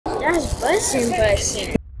That's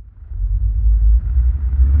bussin'.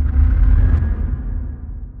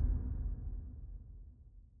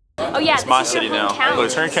 Oh yeah, it's my city now.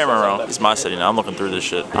 Look, turn your camera around. It's my city now. I'm looking through this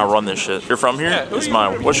shit. I run this shit. You're from here? Yeah, it's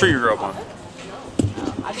mine. What street you grew up on?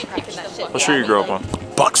 What street you grew up on?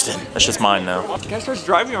 Buxton. That's just mine now. The guy starts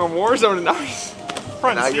driving on Warzone and now he's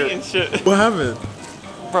front seat and shit. What happened?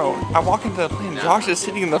 Bro, I walk into the plane, Josh is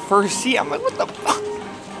sitting in the first seat. I'm like, what the fuck?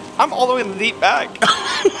 I'm all the way in the deep back.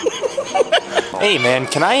 Hey man,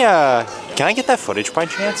 can I get that footage by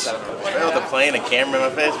chance? With a plane, a camera in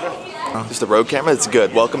my face, bro. Just a road camera, it's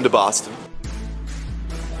good. Welcome to Boston.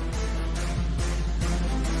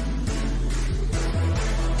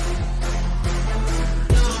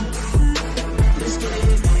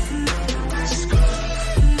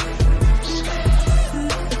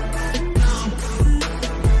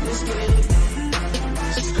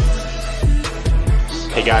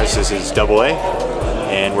 Hey guys, this is Double A,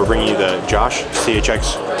 and we're bringing you the Josh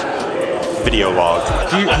CHX video log.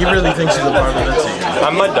 He really thinks he's a part of the team.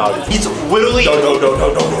 I'm Mud Dog. He's literally...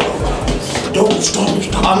 Don't stop.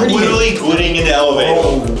 I'm literally glitting in the elevator.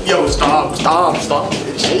 Oh. Yo, stop.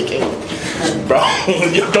 It's shaking. Bro,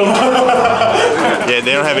 Yeah,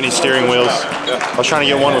 they don't have any steering wheels. I was trying to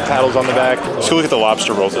get one with paddles on the back. Let's go look at the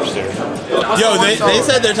lobster rolls upstairs. Yo, they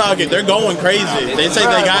said they're talking. They're going crazy. They say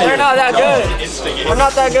they got you. They're not that good. We're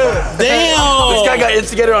not that good. Damn! This guy got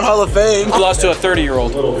instigated on Hall of Fame. He lost to a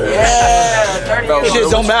 30-year-old. Yeah, 30. Shit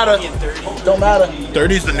don't matter. Don't matter.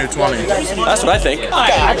 30's the new 20. That's what I think.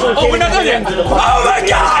 Oh, we're not done yet. Oh my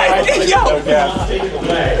God! Yo!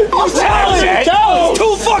 I'm telling you!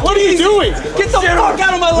 Too fucking What are you doing? Get the fuck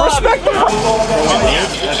out of my lobby! Respect the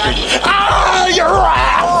Ah, you're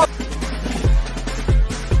right!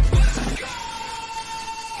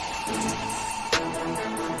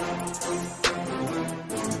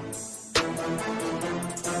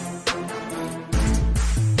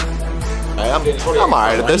 I'm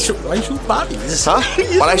alright at this. Why you shoot bodies? Huh?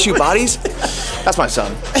 When I shoot bodies? That's my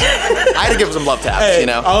son. I had to give him some love taps, Hey, you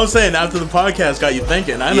know? I was saying after the podcast got you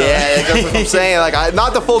thinking. I know. Yeah, that's what I'm saying. Like,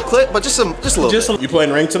 not the full clip, but just a little bit. You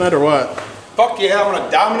playing ring tonight or what? Fuck yeah, I'm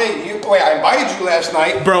gonna dominate you. Wait, I invited you last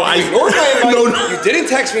night. Bro, you ignored my invite. You didn't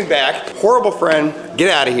text me back. Horrible friend.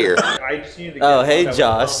 Get out of here. Oh, hey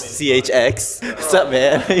Josh, CHX. What's up,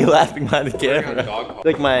 man? Are you laughing behind the camera?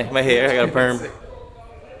 Look my hair, I got a perm.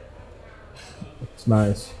 It's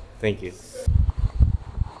nice. Thank you.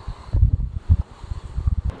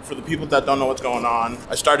 For the people that don't know what's going on,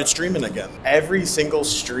 I started streaming again. Every single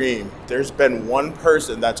stream, there's been one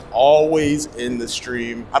person that's always in the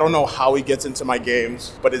stream. I don't know how he gets into my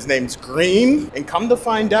games, but his name's Green. And come to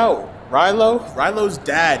find out, Rylo's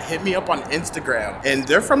dad hit me up on Instagram, and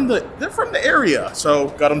they're from the area. So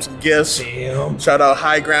got him some gifts. Damn. Shout out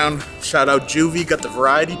High Ground. Shout out Juvie. Got the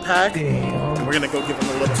variety pack. Damn. And we're gonna go give him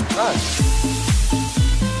a little surprise.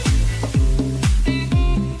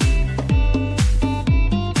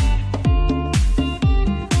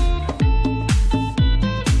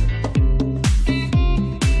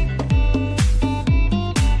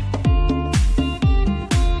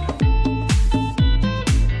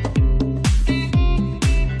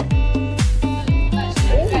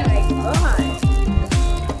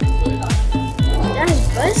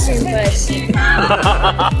 Bussin'.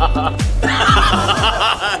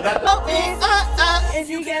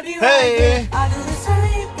 Hey!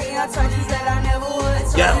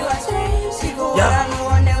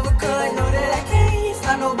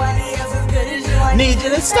 Need you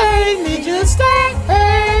to stay, need you to stay.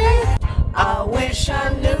 Hey. I wish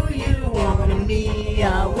I knew you wanted me.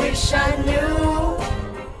 I wish I knew.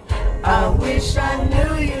 I wish I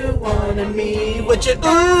knew you wanted me. What you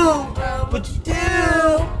do? What you do?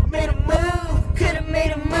 Made a move, could've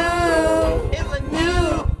made a move. If I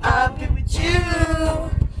knew I'd be with you.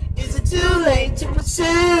 Is it too late to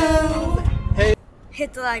pursue? Hey.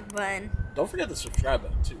 Hit the like button. Don't forget the subscribe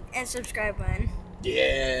button too. And subscribe button.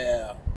 Yeah.